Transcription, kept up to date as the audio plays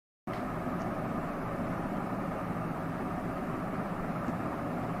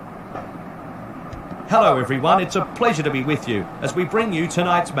Hello everyone, it's a pleasure to be with you as we bring you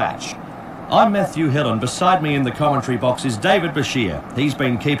tonight's match. I'm Matthew Hillen. Beside me in the commentary box is David Bashir. He's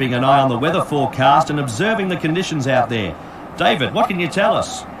been keeping an eye on the weather forecast and observing the conditions out there. David, what can you tell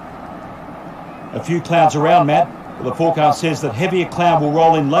us? A few clouds around, Matt. The forecast says that heavier cloud will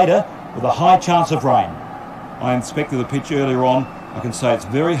roll in later with a high chance of rain. I inspected the pitch earlier on. I can say it's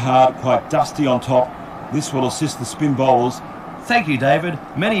very hard, quite dusty on top. This will assist the spin bowlers. Thank you, David.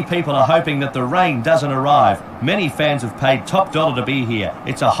 Many people are hoping that the rain doesn't arrive. Many fans have paid top dollar to be here.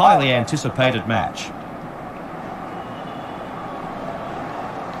 It's a highly anticipated match.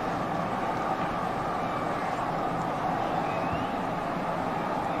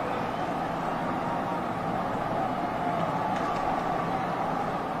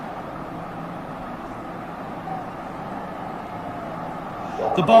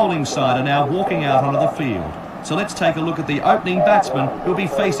 The bowling side are now walking out onto the field. So let's take a look at the opening batsman who'll be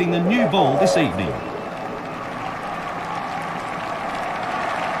facing the new ball this evening.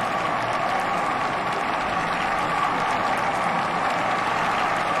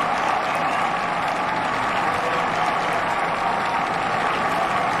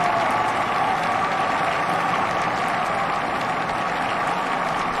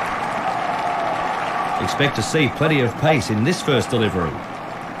 Expect to see plenty of pace in this first delivery.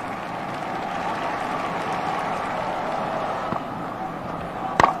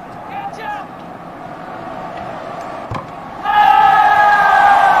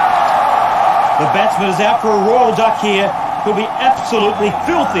 The batsman is out for a royal duck here. He'll be absolutely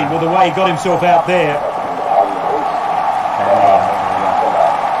filthy with the way he got himself out there.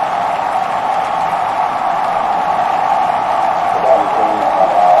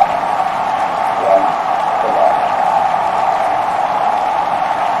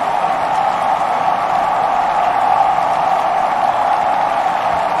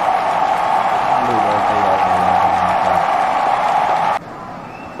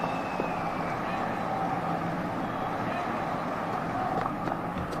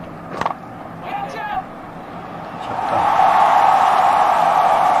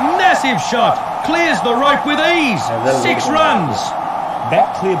 Massive shot, clears the rope with ease, 6 runs.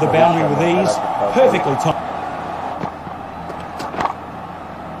 That cleared the boundary with ease, perfectly timed.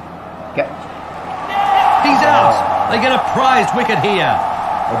 He's out, they get a prized wicket here.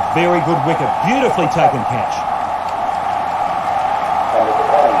 A very good wicket, beautifully taken catch.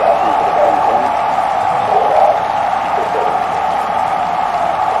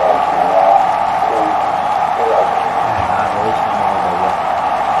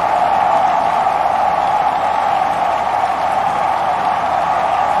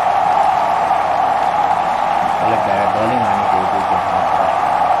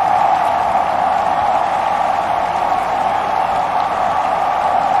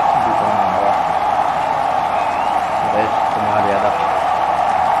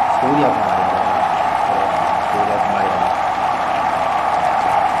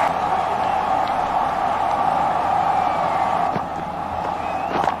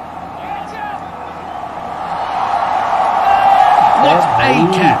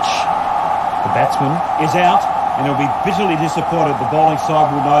 Catch. The batsman is out and he'll be bitterly disappointed. The bowling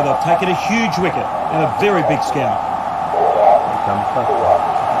side will know they've taken a huge wicket and a very big scout.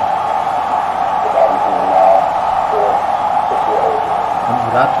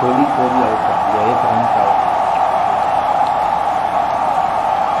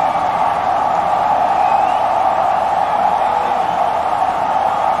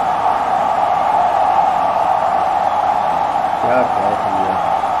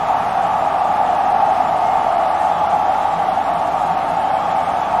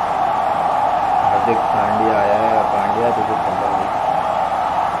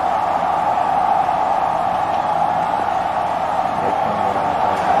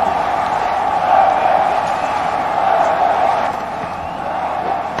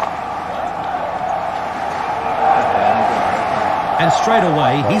 And straight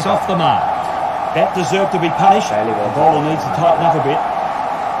away, he's off the mark. That deserved to be punished. The bowler needs to tighten up a bit.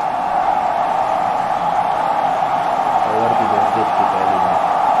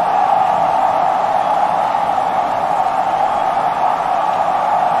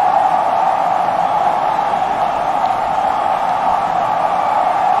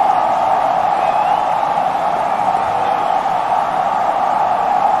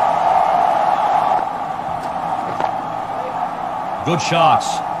 Good shots,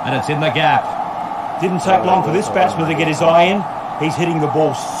 and it's in the gap. Didn't take long for this batsman to get his eye in. He's hitting the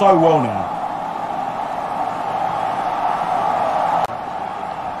ball so well now.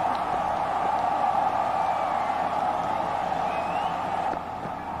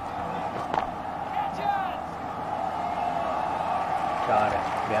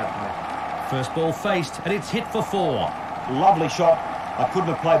 First ball faced, and it's hit for 4. Lovely shot. I couldn't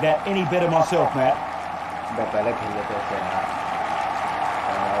have played that any better myself, Matt.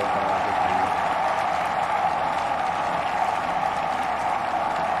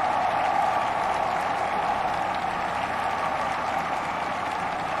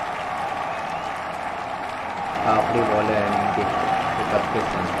 आखिरी ball है इनकी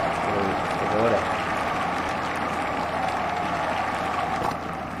 31 run तो और है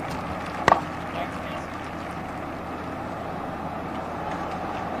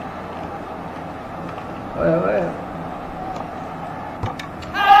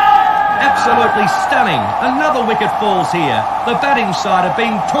Absolutely stunning. Another wicket falls here. The batting side have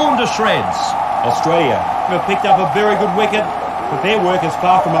been torn to shreds. Australia have picked up a very good wicket, but their work is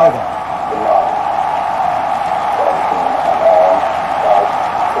far from over.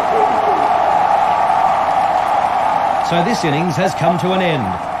 So this innings has come to an end.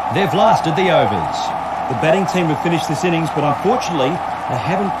 They've lasted the overs. The batting team have finished this innings, but unfortunately they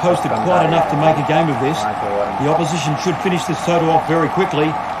haven't posted quite enough to make a game of this. The opposition should finish this total off very quickly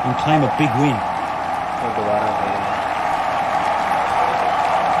and claim a big win.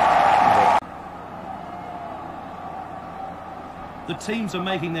 The teams are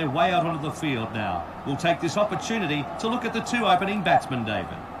making their way out onto the field now. We'll take this opportunity to look at the two opening batsmen,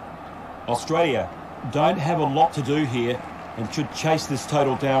 David. Australia don't have a lot to do here and should chase this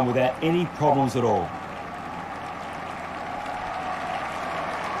total down without any problems at all.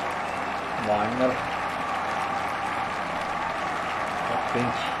 Warner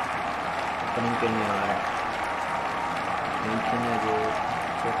pinch opening के लिए आ रहा है नीचे में जो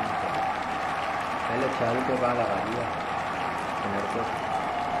पहले चालू के बाद लगा दिया मेरे को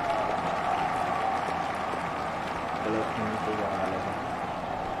गलत नहीं तो लगा लेगा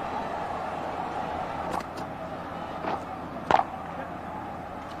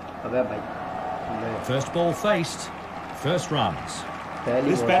अबे भाई First ball faced, first runs.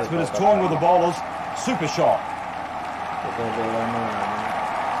 This batsman is toying with the bowlers. Super shot.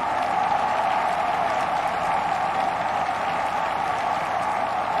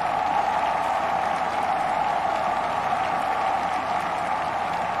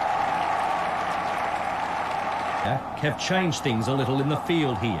 Have changed things a little in the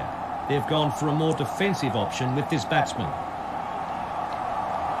field here. They've gone for a more defensive option with this batsman.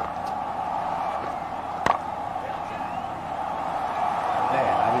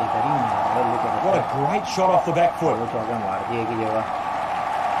 What a great shot off the back foot.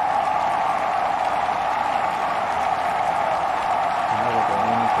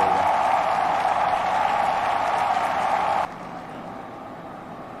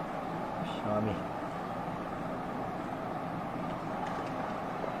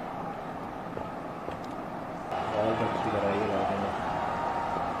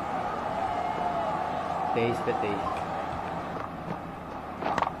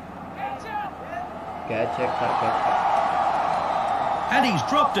 And he's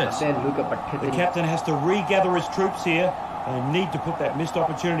dropped it. The captain has to regather his troops here. They need to put that missed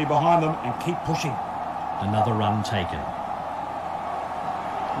opportunity behind them and keep pushing. Another run taken.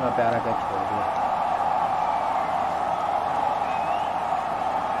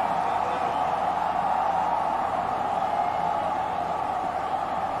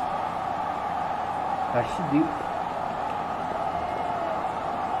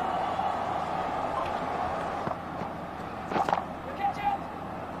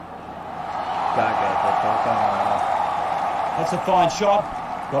 That's a fine shot.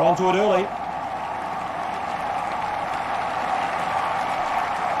 Got onto it early.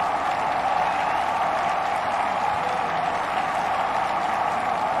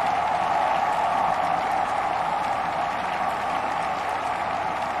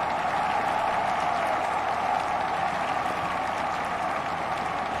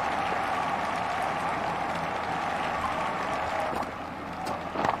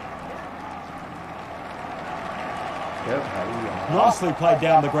 Nicely played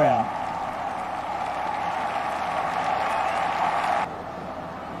down the ground.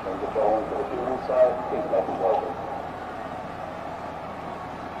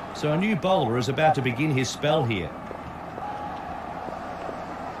 So a new bowler is about to begin his spell here.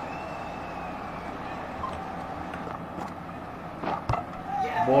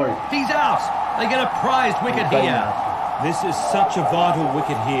 Ball. He's out. They get a prized wicket here. This is such a vital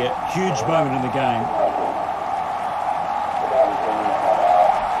wicket here. Huge moment in the game.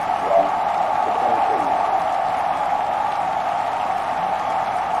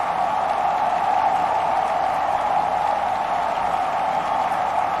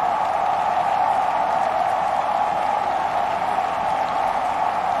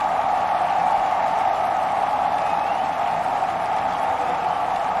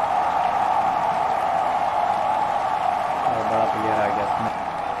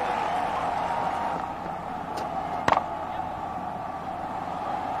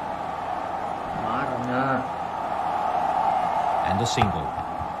 single.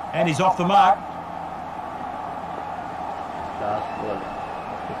 And he's off the mark. Last ball.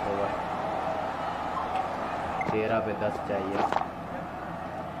 It's over. 13 पे 10 चाहिए.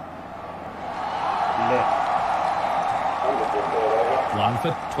 ले. 1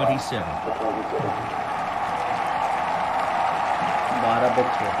 for 27. 12 पे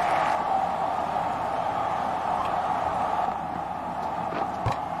 6.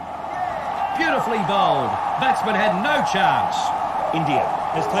 Beautifully bowled. Batsman had no chance. India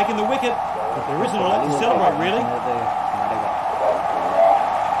has taken the wicket, but there isn't a lot to celebrate, really.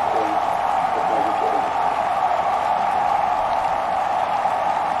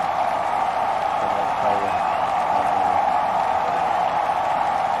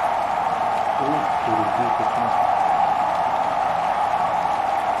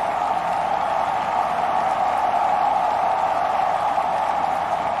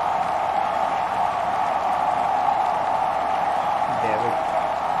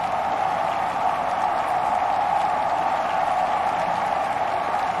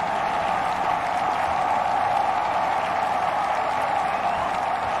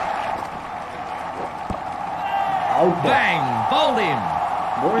 Bang! Bowled in.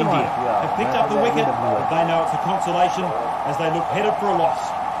 India have picked up the wicket, but they know it's a consolation as they look headed for a loss.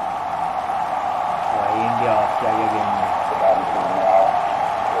 India off किया game में.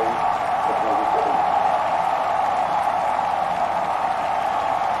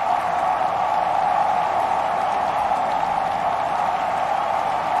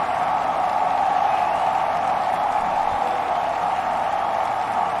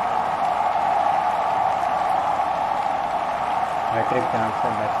 Hat trick chance है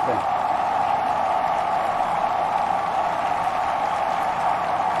Maxwell.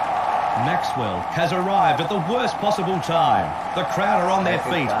 Maxwell has arrived at the worst possible time. The crowd are on their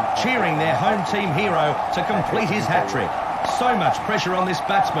feet, cheering their home team hero to complete his hat-trick. So much pressure on this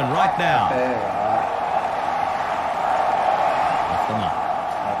batsman right now. Off the mark.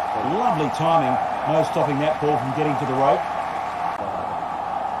 Lovely timing, no stopping that ball from getting to the rope.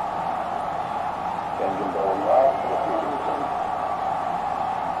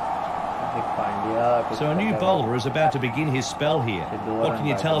 So a new bowler is about to begin his spell here. What can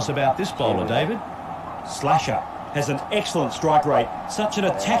you tell us about this bowler, David? Slasher has an excellent strike rate. Such an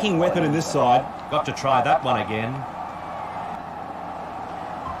attacking weapon in this side. Got to try that one again.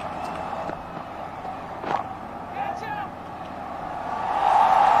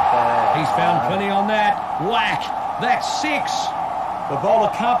 He's found plenty on that. Whack! That's 6. The bowler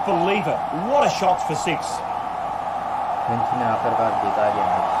can't believe it. What a shot for 6. ने आखिरकार जीता लिया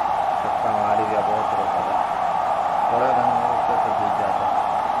match. छक्का मार दिया, बहुत रोका था. थोड़ा रन उससे तो जीत जाता.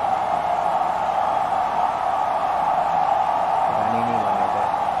 रन ही नहीं बने थे.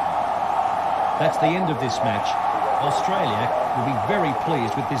 That's the end of this match. Australia will be very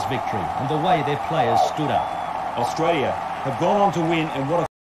pleased with this victory and the way their players stood up. Australia have gone on to win, and what a